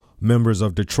Members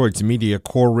of Detroit's media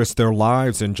corps risked their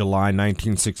lives in July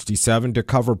 1967 to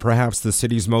cover perhaps the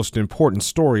city's most important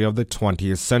story of the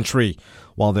 20th century.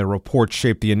 While their reports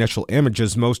shaped the initial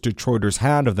images most Detroiters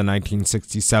had of the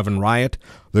 1967 riot,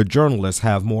 the journalists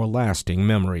have more lasting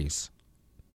memories.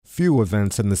 Few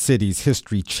events in the city's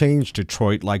history changed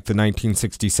Detroit like the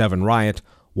 1967 riot.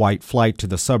 White flight to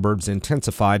the suburbs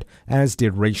intensified, as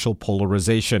did racial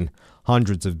polarization.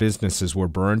 Hundreds of businesses were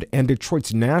burned, and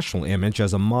Detroit's national image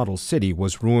as a model city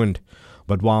was ruined.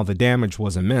 But while the damage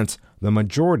was immense, the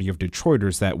majority of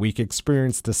Detroiters that week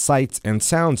experienced the sights and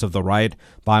sounds of the riot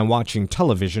by watching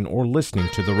television or listening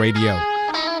to the radio.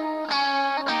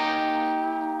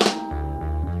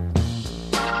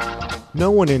 No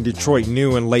one in Detroit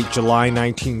knew in late July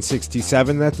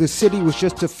 1967 that the city was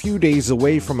just a few days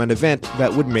away from an event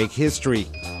that would make history.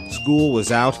 School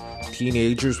was out.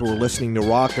 Teenagers were listening to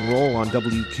rock and roll on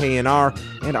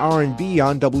WKNR and R&B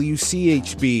on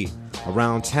WCHB.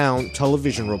 Around town,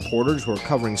 television reporters were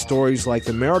covering stories like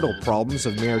the marital problems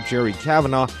of Mayor Jerry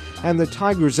Kavanaugh and the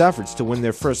Tigers' efforts to win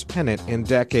their first pennant in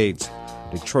decades.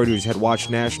 Detroiters had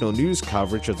watched national news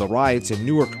coverage of the riots in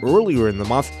Newark earlier in the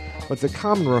month, but the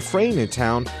common refrain in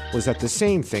town was that the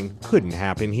same thing couldn't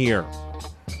happen here.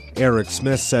 Erik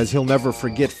Smith says he'll never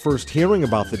forget first hearing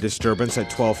about the disturbance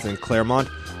at 12th and Claremont.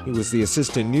 He was the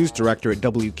assistant news director at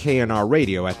WKNR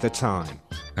Radio at the time.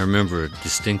 I remember it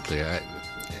distinctly.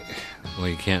 Well,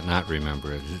 you can't not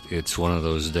remember it. It's one of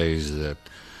those days that,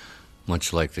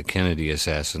 much like the Kennedy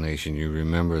assassination, you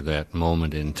remember that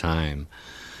moment in time.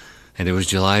 And it was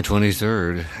July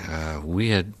 23rd.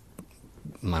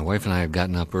 My wife and I had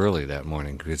gotten up early that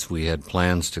morning because we had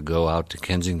plans to go out to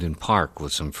Kensington Park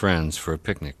with some friends for a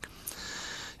picnic.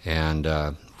 And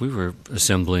we were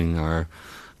assembling our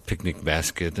picnic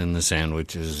basket and the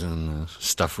sandwiches and the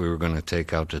stuff we were going to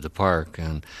take out to the park.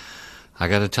 And I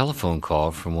got a telephone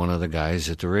call from one of the guys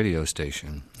at the radio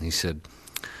station. He said,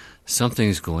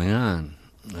 "Something's going on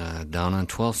down on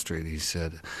 12th Street." He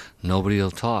said, "Nobody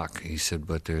will talk." He said,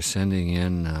 "But they're sending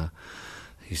in...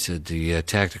 He said, the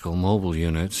tactical mobile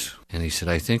units, and he said,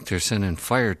 I think they're sending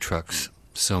fire trucks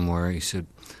somewhere. He said,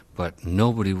 but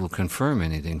nobody will confirm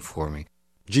anything for me."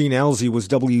 Gene Elzy was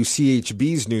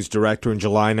WCHB's news director in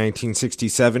July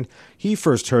 1967. He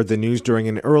first heard the news during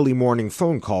an early morning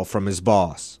phone call from his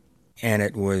boss. And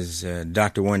it was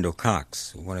Dr. Wendell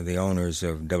Cox, one of the owners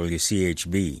of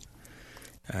WCHB.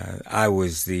 I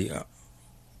was the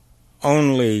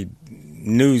only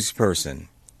news person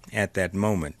at that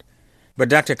moment. But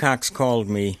Dr. Cox called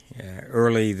me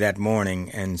early that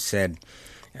morning and said,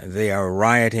 "They are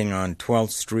rioting on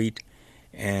 12th Street,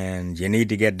 and you need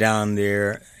to get down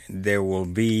there. There will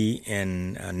be,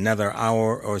 in another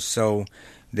hour or so,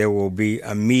 there will be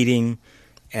a meeting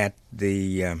at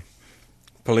the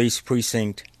police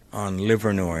precinct on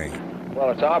Livernois." Well,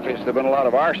 it's obvious there have been a lot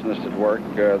of arsonists at work.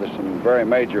 There's some very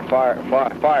major fires,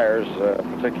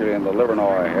 particularly in the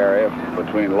Livernois area,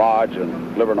 between Lodge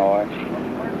and Livernois,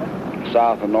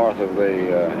 south and north of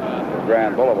the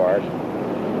Grand Boulevard.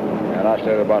 And I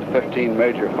said about 15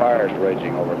 major fires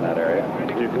raging over in that area.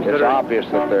 It's obvious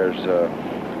that there's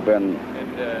been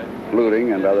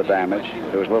looting and other damage.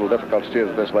 It was a little difficult to see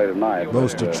it this late at night.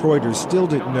 Most Detroiters still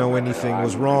didn't know anything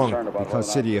was wrong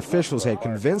because city officials had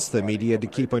convinced the media to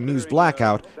keep a news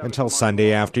blackout until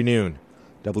Sunday afternoon.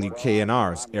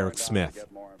 WKNR's Erik Smith.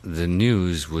 The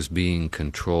news was being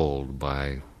controlled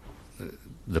by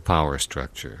the power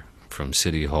structure, from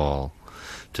City Hall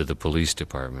to the police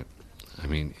department. I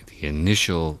mean,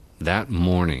 that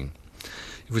morning,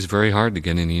 it was very hard to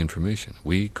get any information.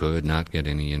 We could not get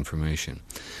any information.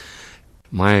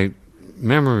 My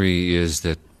memory is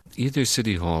that either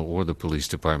City Hall or the police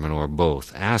department or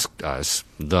both asked us,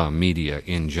 the media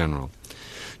in general,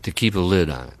 to keep a lid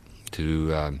on it,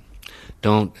 to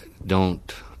don't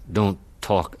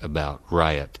talk about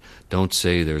riot. Don't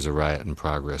say there's a riot in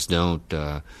progress. Don't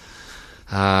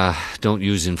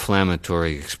use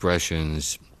inflammatory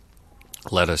expressions.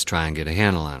 Let us try and get a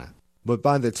handle on it. But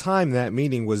by the time that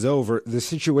meeting was over, the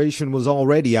situation was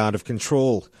already out of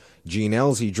control. Gene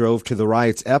Elzy drove to the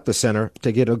riot's epicenter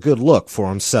to get a good look for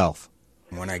himself.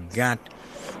 When I got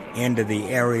into the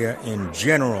area in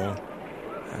general,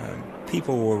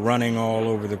 people were running all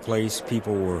over the place.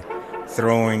 People were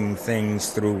throwing things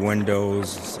through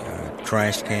windows,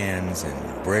 trash cans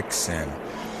and bricks, and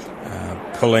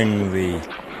pulling the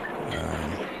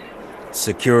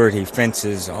security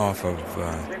fences off of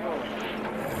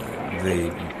the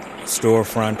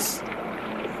storefronts.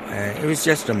 It was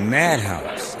just a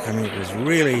madhouse. I mean, it was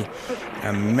really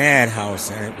a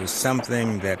madhouse, and it was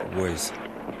something that was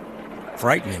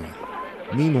frightening.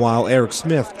 Meanwhile, Erik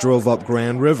Smith drove up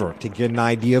Grand River to get an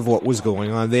idea of what was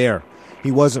going on there.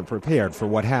 He wasn't prepared for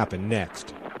what happened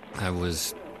next. I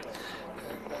was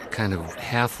kind of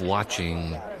half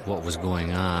watching what was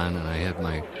going on, and I had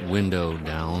my window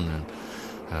down, and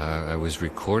I was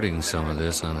recording some of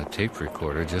this on a tape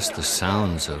recorder, just the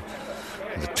sounds of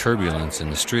the turbulence in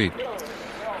the street.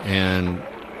 And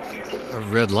a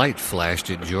red light flashed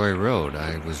at Joy Road.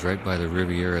 I was right by the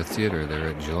Riviera Theater there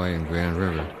at Joy and Grand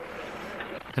River.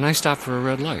 And I stopped for a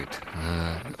red light.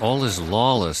 All this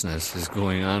lawlessness is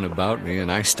going on about me,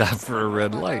 and I stopped for a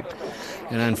red light.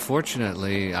 And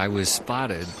unfortunately, I was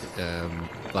spotted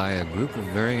by a group of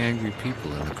very angry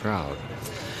people in the crowd.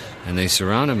 And they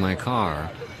surrounded my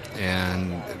car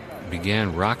and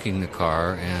began rocking the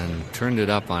car and turned it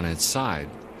up on its side.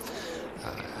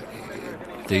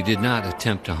 They did not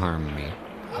attempt to harm me.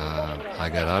 I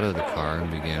got out of the car and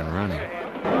began running.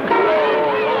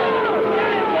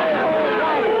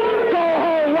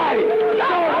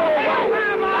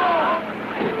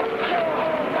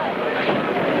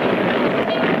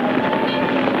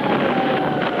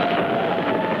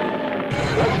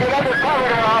 Let's get undercover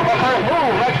now, officers.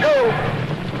 Move, let's go.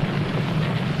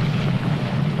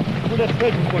 Where that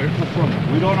taking place was from?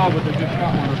 We don't know, but they just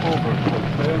got one over.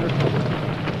 Stay undercover.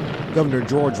 Governor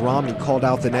George Romney called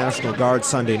out the National Guard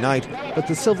Sunday night, but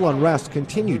the civil unrest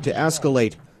continued to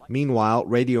escalate. Meanwhile,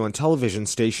 radio and television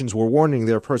stations were warning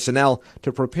their personnel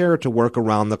to prepare to work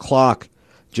around the clock.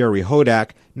 Jerry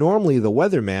Hodak, normally the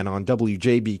weatherman on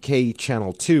WJBK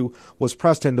Channel 2, was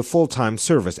pressed into full-time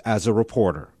service as a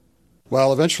reporter.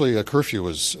 Well, eventually a curfew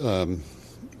was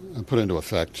put into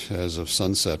effect as of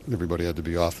sunset. Everybody had to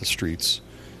be off the streets.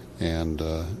 And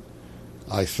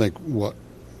I think what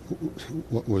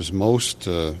was most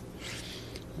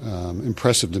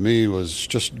impressive to me was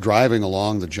just driving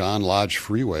along the John Lodge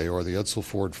Freeway or the Edsel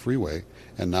Ford Freeway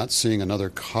and not seeing another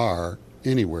car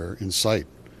anywhere in sight.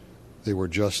 They were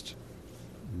just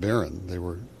barren. They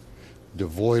were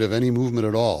devoid of any movement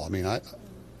at all. I mean,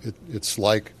 it's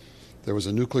like there was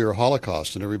a nuclear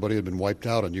holocaust and everybody had been wiped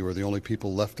out and you were the only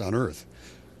people left on Earth,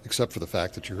 except for the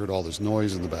fact that you heard all this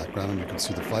noise in the background and you could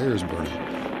see the fires burning.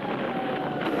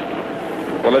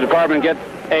 Will the department get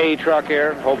a truck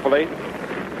here, hopefully?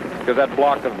 Because that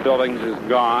block of buildings is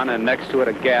gone, and next to it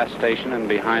a gas station, and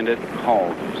behind it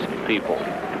homes, people.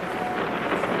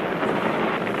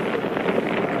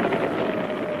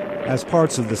 As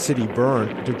parts of the city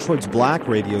burned, Detroit's black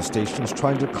radio stations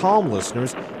tried to calm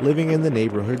listeners living in the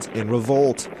neighborhoods in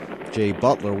revolt. Jay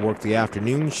Butler worked the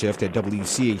afternoon shift at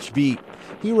WCHB.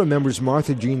 He remembers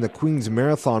Martha Jean the Queen's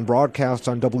marathon broadcast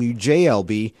on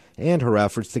WJLB and her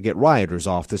efforts to get rioters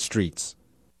off the streets.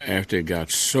 After it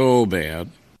got so bad,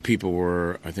 people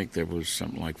were, I think there was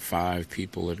something like 5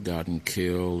 people had gotten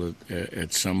killed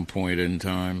at some point in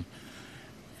time.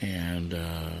 And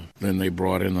then they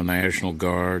brought in the National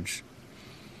Guards.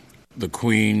 The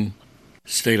Queen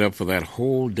stayed up for that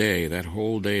whole day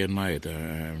and night.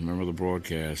 I remember the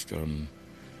broadcast on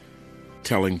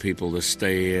telling people to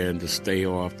stay in, to stay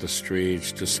off the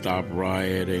streets, to stop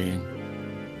rioting.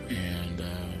 And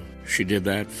she did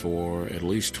that for at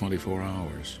least 24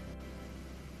 hours.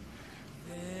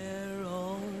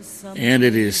 And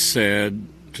it is said,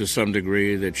 to some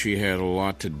degree, that she had a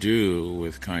lot to do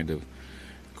with kind of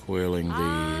quelling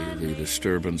the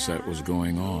disturbance that was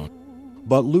going on.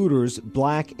 But looters,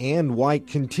 black and white,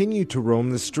 continued to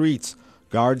roam the streets.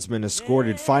 Guardsmen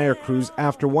escorted fire crews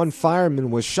after one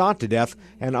fireman was shot to death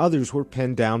and others were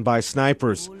pinned down by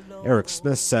snipers. Erik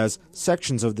Smith says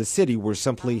sections of the city were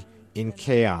simply in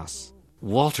chaos.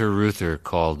 Walter Reuther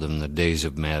called them the days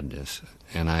of madness,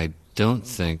 and I don't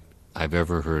think I've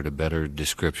ever heard a better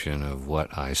description of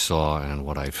what I saw and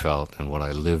what I felt and what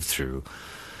I lived through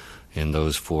in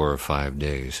those 4 or 5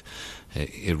 days.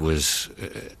 It was,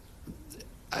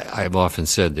 I've often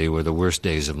said they were the worst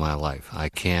days of my life. I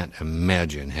can't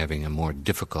imagine having a more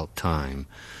difficult time.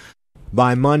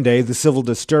 By Monday, the civil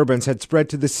disturbance had spread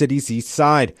to the city's east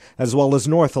side, as well as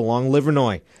north along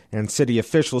Livernois, and city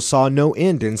officials saw no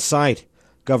end in sight.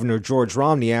 Governor George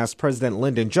Romney asked President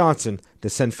Lyndon Johnson to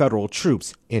send federal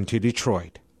troops into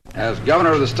Detroit. As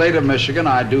governor of the state of Michigan,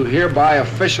 I do hereby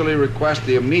officially request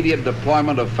the immediate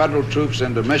deployment of federal troops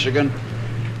into Michigan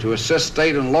to assist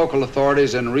state and local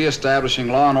authorities in reestablishing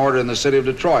law and order in the city of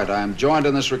Detroit. I am joined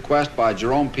in this request by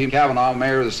Jerome P. Cavanaugh,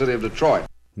 mayor of the city of Detroit.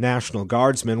 National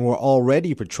Guardsmen were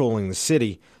already patrolling the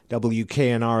city.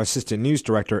 WKNR Assistant News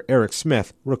Director Erik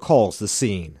Smith recalls the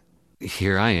scene.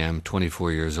 Here I am,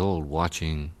 24 years old,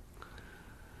 watching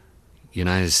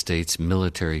United States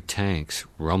military tanks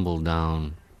rumble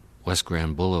down West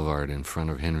Grand Boulevard in front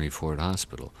of Henry Ford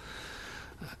Hospital.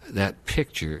 That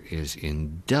picture is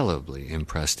indelibly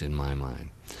impressed in my mind,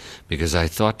 because I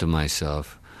thought to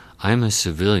myself, I'm a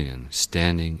civilian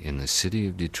standing in the city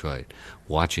of Detroit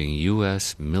watching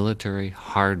U.S. military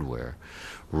hardware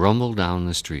rumble down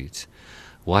the streets,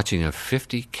 watching a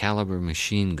 50 caliber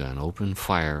machine gun open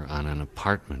fire on an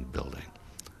apartment building.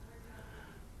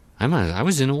 I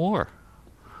was in a war.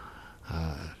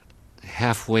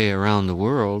 Halfway around the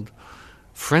world,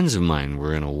 friends of mine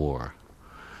were in a war.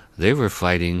 They were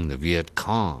fighting the Viet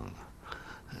Cong.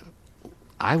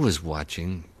 I was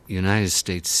watching United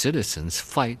States citizens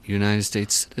fight United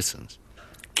States citizens,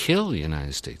 kill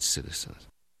United States citizens.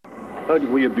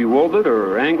 Were you bewildered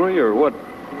or angry or what?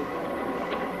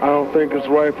 I don't think it's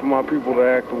right for my people to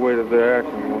act the way that they're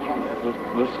acting.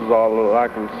 This is all I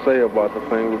can say about the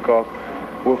thing, because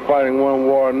we're fighting one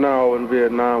war now in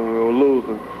Vietnam and we're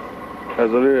losing,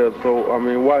 as it is. So, I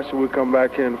mean, why should we come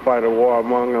back here and fight a war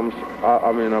among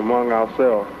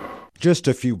ourselves? Just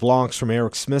a few blocks from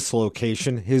Erik Smith's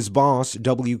location, his boss,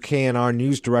 WKNR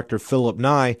News Director Philip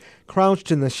Nye,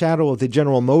 crouched in the shadow of the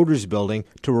General Motors building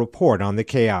to report on the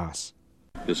chaos.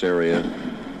 This area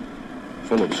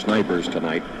full of snipers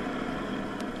tonight.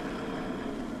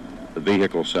 The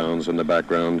vehicle sounds in the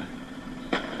background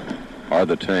are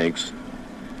the tanks,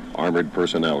 armored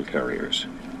personnel carriers.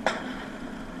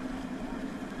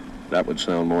 That would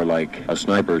sound more like a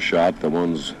sniper shot, the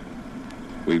ones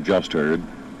we've just heard.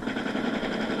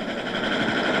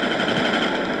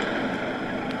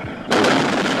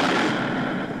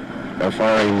 They're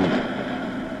firing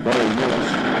very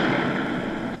bullets.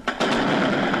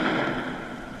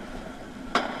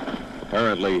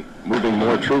 Apparently moving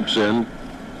more troops in.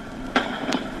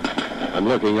 I'm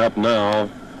looking up now,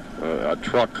 a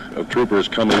truck of troopers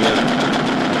coming in.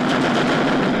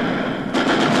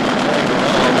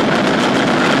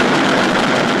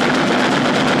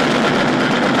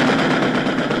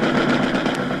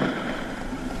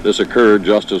 This occurred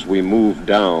just as we moved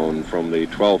down from the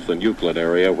 12th and Euclid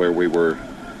area where we were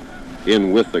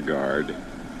in with the guard.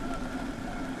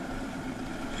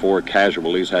 4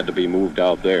 casualties had to be moved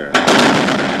out there.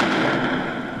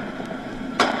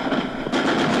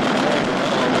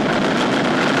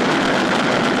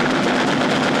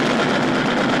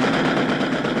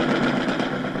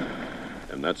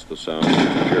 And that's the sound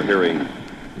you're hearing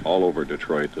all over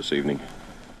Detroit this evening.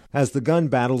 As the gun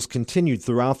battles continued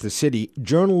throughout the city,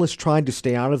 journalists tried to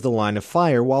stay out of the line of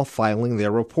fire while filing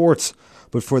their reports.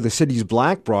 But for the city's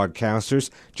black broadcasters,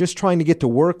 just trying to get to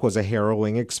work was a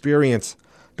harrowing experience.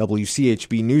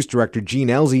 WCHB News Director Gene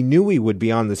Elzy knew he would be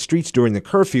on the streets during the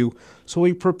curfew, so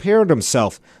he prepared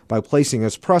himself by placing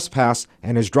his press pass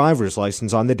and his driver's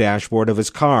license on the dashboard of his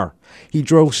car. He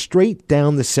drove straight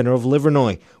down the center of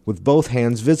Livernois, with both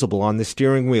hands visible on the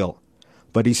steering wheel.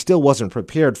 But he still wasn't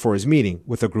prepared for his meeting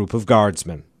with a group of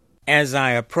guardsmen. As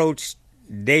I approached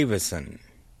Davison,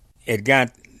 it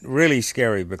got really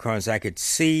scary because I could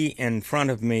see in front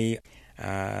of me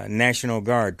National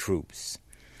Guard troops.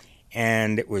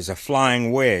 And it was a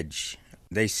flying wedge.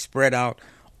 They spread out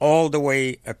all the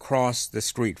way across the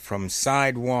street from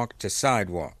sidewalk to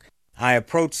sidewalk. I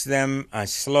approached them, I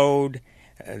slowed.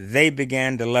 They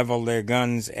began to level their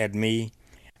guns at me.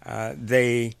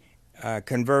 They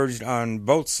converged on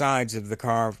both sides of the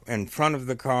car. In front of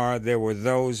the car, there were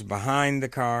those behind the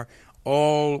car,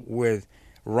 all with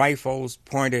rifles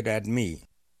pointed at me.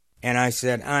 And I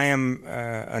said, I am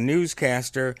a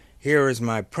newscaster. Here is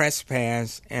my press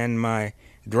pass and my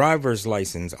driver's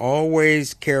license.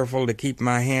 Always careful to keep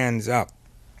my hands up.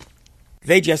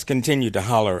 They just continued to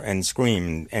holler and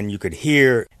scream, and you could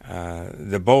hear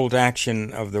the bolt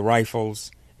action of the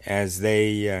rifles as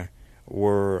they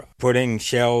were putting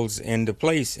shells into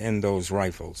place in those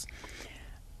rifles.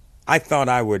 I thought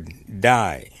I would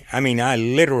die. I mean, I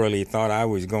literally thought I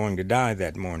was going to die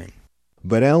that morning.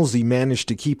 But Elzy managed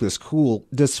to keep his cool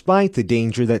despite the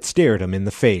danger that stared him in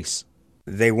the face.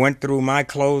 They went through my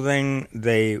clothing.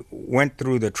 They went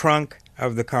through the trunk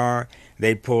of the car.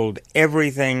 They pulled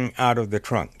everything out of the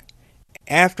trunk.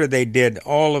 After they did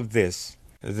all of this,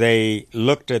 they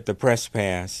looked at the press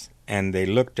pass and they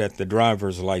looked at the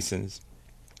driver's license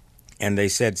and they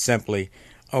said simply,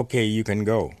 okay, you can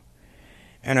go.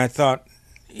 And I thought,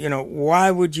 why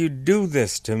would you do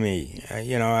this to me?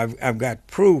 I've got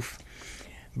proof.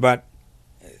 But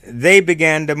they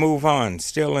began to move on,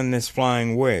 still in this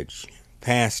flying wedge,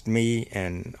 past me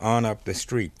and on up the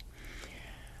street.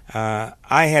 I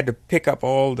had to pick up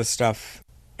all the stuff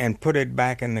and put it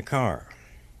back in the car.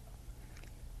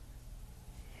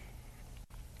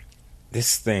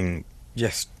 This thing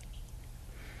just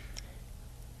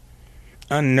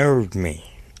unnerved me.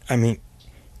 I mean,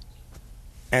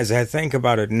 as I think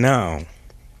about it now,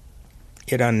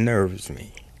 it unnerves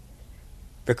me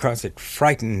because it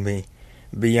frightened me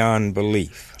beyond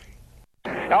belief.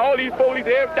 All these police,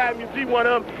 every time you see one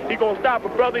of them, he gonna stop a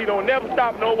brother. He don't never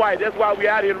stop no white. That's why we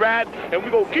out here riding, and we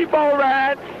gonna keep on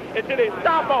riding until they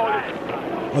stop all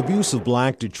this. Abuse of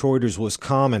black Detroiters was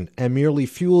common and merely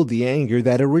fueled the anger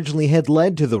that originally had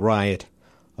led to the riot.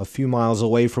 A few miles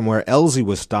away from where Elzy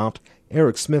was stopped,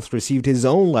 Erik Smith received his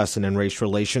own lesson in race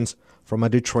relations from a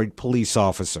Detroit police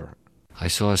officer. I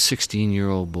saw a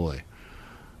 16-year-old boy.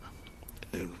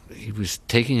 He was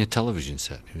taking a television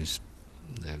set.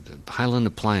 Highland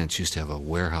Appliance used to have a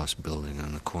warehouse building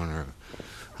on the corner of,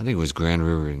 I think it was Grand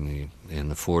River in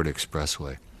the Ford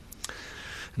Expressway.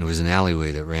 And there was an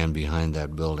alleyway that ran behind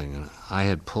that building. And I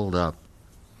had pulled up,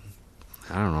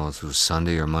 I don't know if it was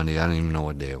Sunday or Monday, I don't even know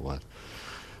what day it was.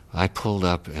 I pulled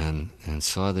up and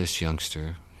saw this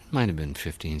youngster, might have been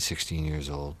 15, 16 years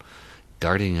old,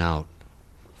 darting out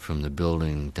from the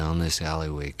building down this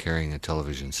alleyway carrying a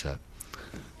television set.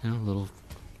 A little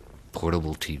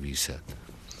portable TV set.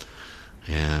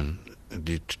 And a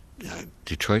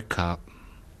Detroit cop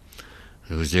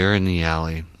who was there in the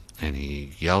alley, and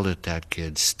he yelled at that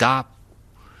kid, "Stop!"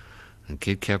 And the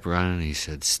kid kept running. He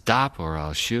said, "Stop or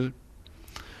I'll shoot."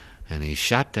 And he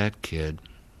shot that kid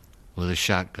with a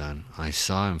shotgun. I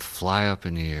saw him fly up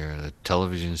in the air, the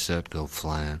television set go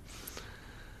flying.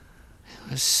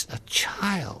 It was a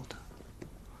child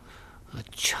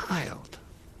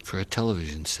for a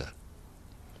television set.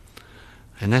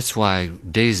 And that's why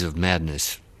Days of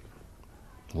Madness,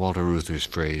 Walter Reuther's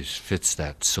phrase, fits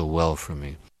that so well for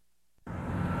me.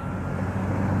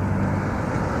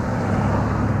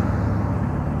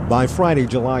 By Friday,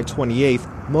 July 28th,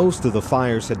 most of the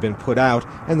fires had been put out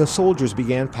and the soldiers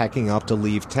began packing up to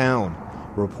leave town.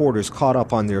 Reporters caught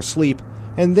up on their sleep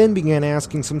and then began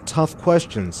asking some tough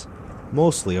questions,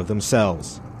 mostly of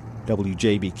themselves.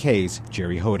 WJBK's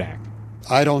Jerry Hodak.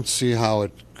 I don't see how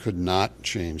it could not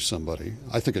change somebody.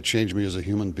 I think it changed me as a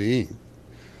human being.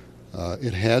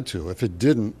 It had to. If it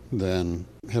didn't, then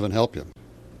heaven help you.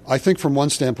 I think from one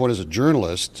standpoint as a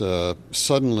journalist,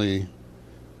 suddenly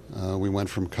we went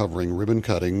from covering ribbon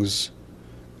cuttings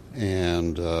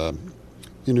and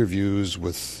interviews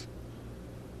with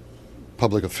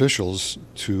public officials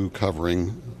to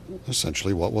covering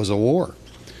essentially what was a war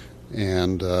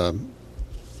and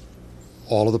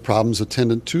all of the problems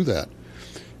attendant to that.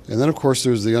 And then, of course,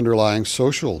 there's the underlying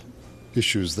social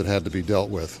issues that had to be dealt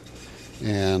with.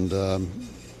 And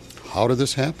how did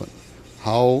this happen?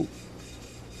 How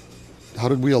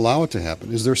did we allow it to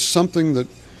happen? Is there something that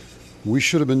we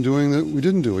should have been doing that we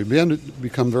didn't do? We began to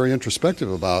become very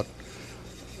introspective about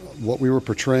what we were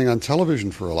portraying on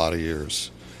television for a lot of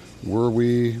years. Were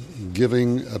we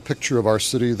giving a picture of our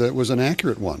city that was an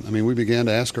accurate one? I mean, we began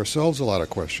to ask ourselves a lot of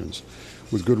questions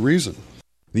with good reason.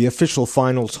 The official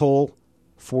final toll,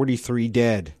 43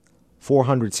 dead,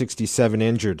 467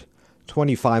 injured,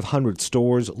 2,500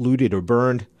 stores looted or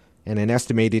burned, and an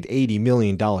estimated $80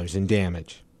 million in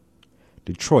damage.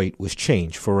 Detroit was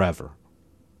changed forever.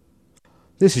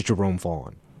 This is Jerome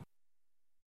Vaughn.